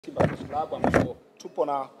Simba Club ambapo tupo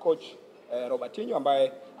na coach Robertinho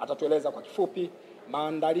ambaye atatueleza kwa kifupi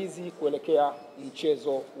maandalizi kuelekea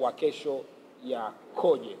mchezo wa kesho ya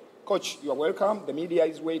Koje. Coach, you are welcome. The media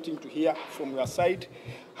is waiting to hear from your side.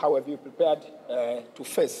 How have you prepared to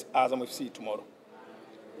face Azam FC tomorrow?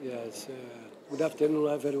 Yes, good afternoon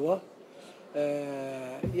everyone.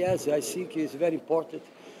 Yes, I think it's very important.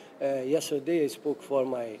 Yesterday I spoke for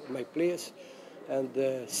my players,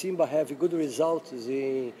 and Simba have good results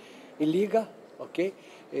in Liga, okay?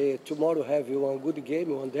 Tomorrow have one good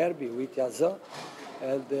game, one derby with Azam,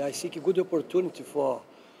 and I think a good opportunity for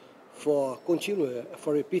continue,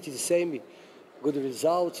 for repeat the same good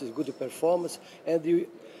results, good performance, and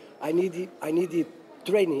I need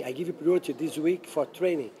training. I give priority this week for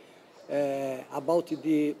training about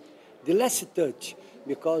the last touch,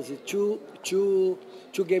 because two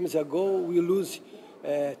games ago we lose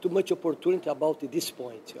too much opportunity about this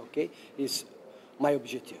point. Okay, is my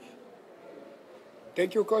objective.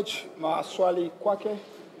 Thank you coach. Maswali kwake.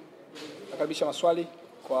 Nakaribisha maswali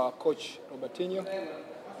kwa coach Robertinho.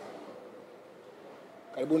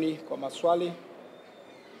 Karibuni kwa maswali.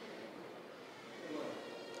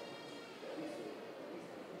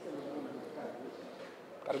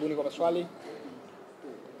 Karibuni kwa maswali.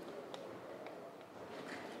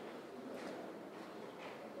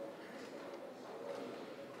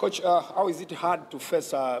 Coach, how is it hard to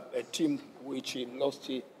face a team which lost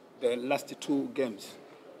the last two games,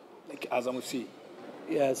 like Azam FC?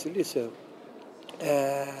 Yes, listen.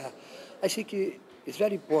 I think it's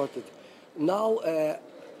very important. Now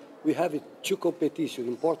we have two competitions,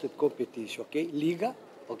 important competition, okay? Liga,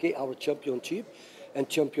 okay, our championship, and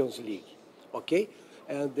Champions League, okay?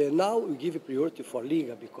 And now we give priority for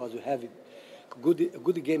Liga because we have a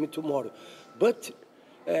good game tomorrow. But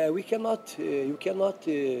we cannot, you cannot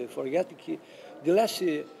forget the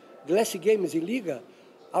last games in Liga,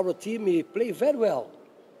 our team play very well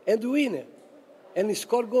and win and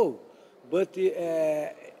score goal. But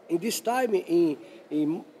in this time,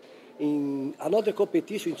 in another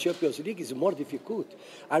competition in Champions League is more difficult.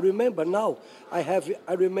 I remember now, I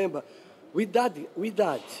remember Wydad,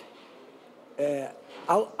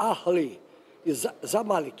 Al Ahly,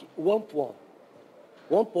 Zamalek, 1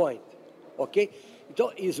 point, okay?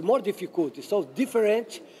 It's more difficult. So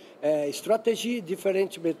different strategy,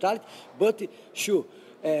 different mentality. But sure,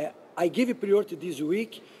 I give priority this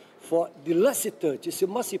week for the last touch. It's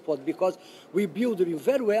most important because we build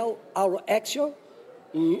very well our action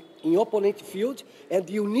in opponent field, and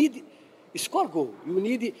you need score goal. You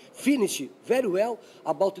need finish very well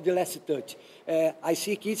about the last touch. I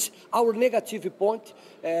think it's our negative point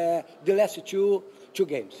the last two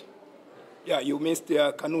games. Yeah, you missed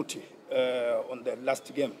Kanuti. On the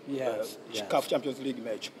last game, yes. CAF Champions League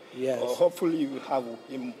match. Yes. Hopefully you will have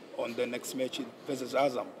him on the next match versus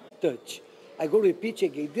Azam. Touch. I go repeat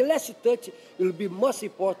again. The last touch will be most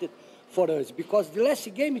important for us because the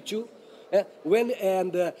last game too, when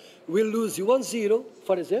we lose 1-0,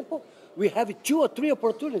 for example, we have 2 or 3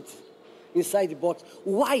 opportunities inside the box.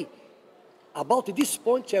 Why? About this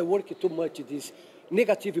point, I work too much this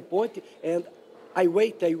negative point, and I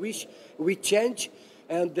wish we change.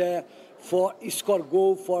 And for score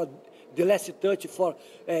goal, for the last touch, for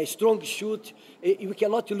a strong shoot, we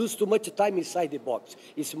cannot lose too much time inside the box.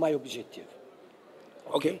 It's my objective.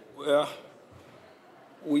 Okay.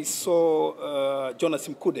 We saw Jonas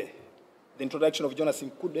Mkuu, the introduction of Jonas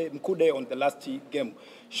Mkuu on the last game.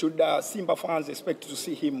 Should Simba fans expect to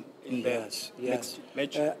see him in the next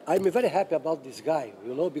match? I'm very happy about this guy,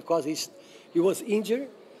 you know, because he was injured.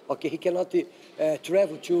 Okay, he cannot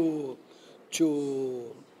travel to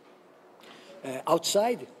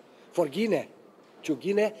outside for Guinea,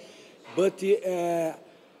 but the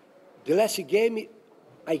last game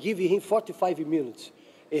I give him 45 minutes.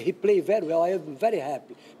 He played very well. I am very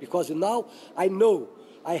happy because now I know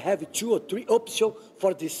I have 2 or 3 options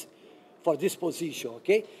for this position.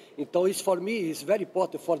 Okay, então for me it's very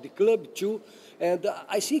important for the club too, and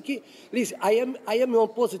I think listen, I am a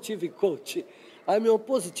positive coach. I'm a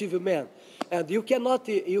positive man. And you cannot,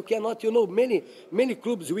 you know, many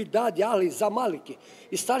clubs with Dhidi, Zamalek.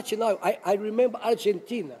 Start now. I remember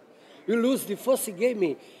Argentina. We lose the first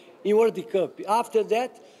game in World Cup. After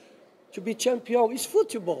that, to be champion is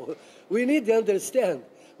football. We need to understand,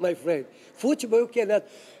 my friend. Football, you cannot.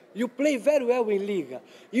 You play very well in Liga.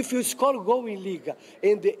 If you score goal in Liga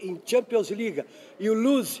and in Champions League, you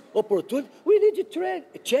lose opportunity. We need to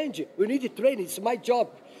change. We need to train. It's my job.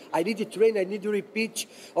 I need to train, I need to repeat,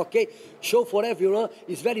 okay? Show for everyone.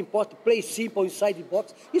 It's very important. Play simple inside the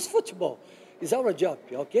box. It's football. It's our job,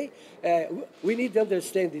 okay? We need to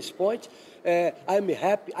understand this point. I'm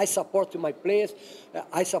happy. I support my players.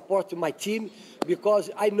 I support my team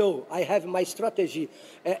because I know I have my strategy.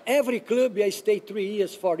 Every club I stay 3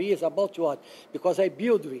 years, 4 years, about what? Because I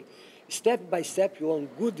build step by step on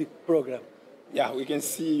good program. Yeah, we can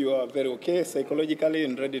see you are very okay psychologically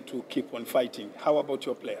and ready to keep on fighting. How about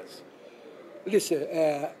your players? Listen,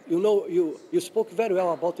 you spoke very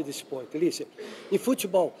well about this point. Listen, in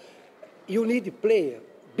football, you need a player,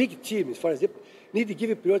 big teams, for example, need to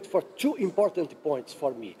give a priority for 2 important points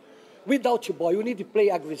for me. Without the ball, you need to play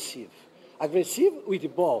aggressive. Aggressive with the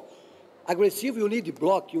ball. Aggressive, you need to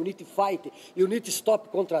block, you need to fight, you need to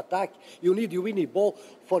stop counter-attack, you need to win the ball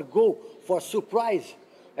for goal, for surprise,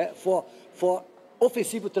 for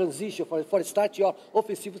offensive transition, for start your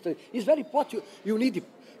offensive transition. It's very important.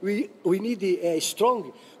 We need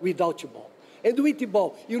strong without the ball. And with the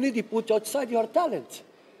ball, you need to put outside your talent.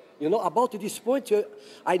 You know, about this point,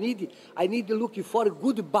 I need to look for a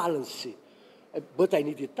good balance. But I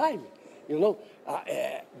need the time. You know,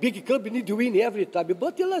 big club need to win every time.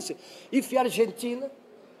 But listen, if Argentina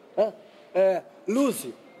lose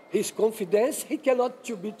his confidence, he cannot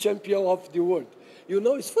to be champion of the world. You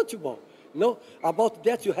know, it's football. You know, about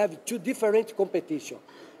that you have 2 different competitions.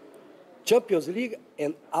 Champions League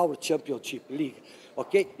and our Championship League.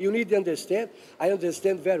 Okay? You need to understand. I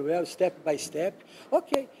understand very well, step by step.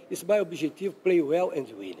 Okay, it's my objective, play well and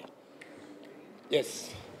win.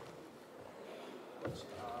 Yes. What is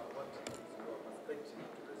your perspective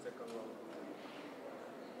to the second round?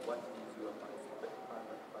 What is your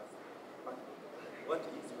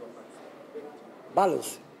perspective?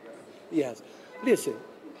 Balance? Yes. Listen,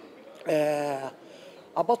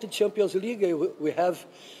 about the Champions League, we have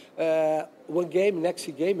one game, next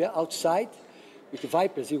game outside with the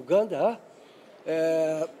Vipers, Uganda.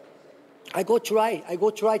 I go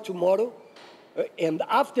try tomorrow, and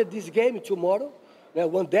after this game tomorrow,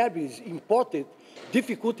 one derby is important,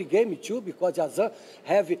 difficult game too, because Azam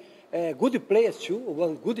have good players too,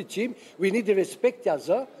 one good team. We need to respect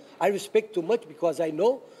Azam. I respect too much because I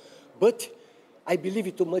know, but I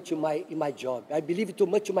believe too much in my job. I believe too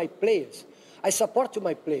much in my players. I support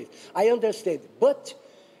my players. I understand, but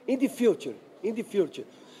in the future,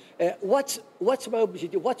 what's my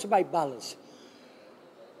objective? What's my balance?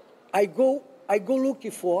 I go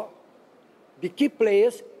looking for the key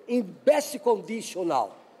players in best condition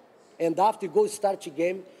now, and after go start the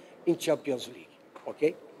game in Champions League.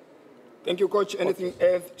 Okay. Thank you, Coach. Anything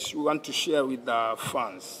else you want to share with the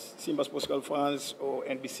fans, Simba Sports Club fans or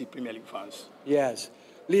NBC Premier League fans? Yes.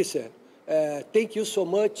 Listen, thank you so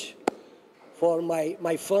much for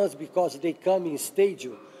my fans because they come in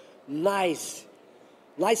stadium. Nice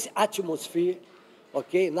atmosphere.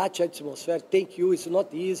 Okay, nice atmosphere. Thank you. It's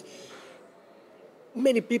not easy.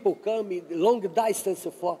 Many people come in long distance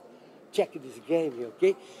for check this game.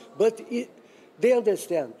 Okay, but they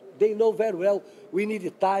understand. They know very well. We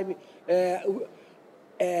need time.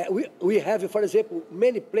 We have, for example,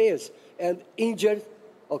 many players and injured.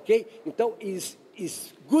 Okay, então is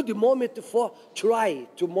good moment for try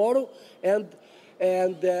tomorrow and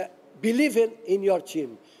believe in your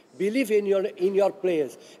team, believe in your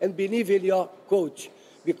players, and believe in your coach,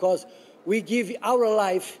 because we give our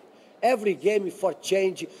life every game for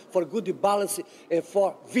change, for good balance, and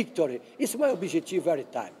for victory. It's my objective every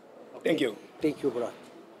time. Okay? Thank you. Thank you, bro.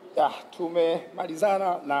 Ya,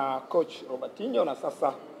 tumemalizana na coach Robertinho na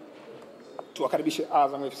sasa tuwakaribishe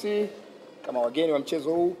Azam FC kama wageni wa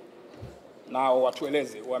mchezo huu, nao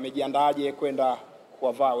watueleze wamejiandaje kwenda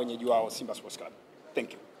kuwavaa wenyeji wao Simba Sports Club.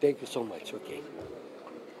 Thank you. Thank you so much. Okay.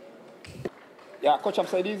 Ya, kocha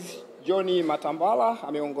msaidizi Johnny Matambala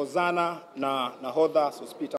ameongozana na nahodha Sospita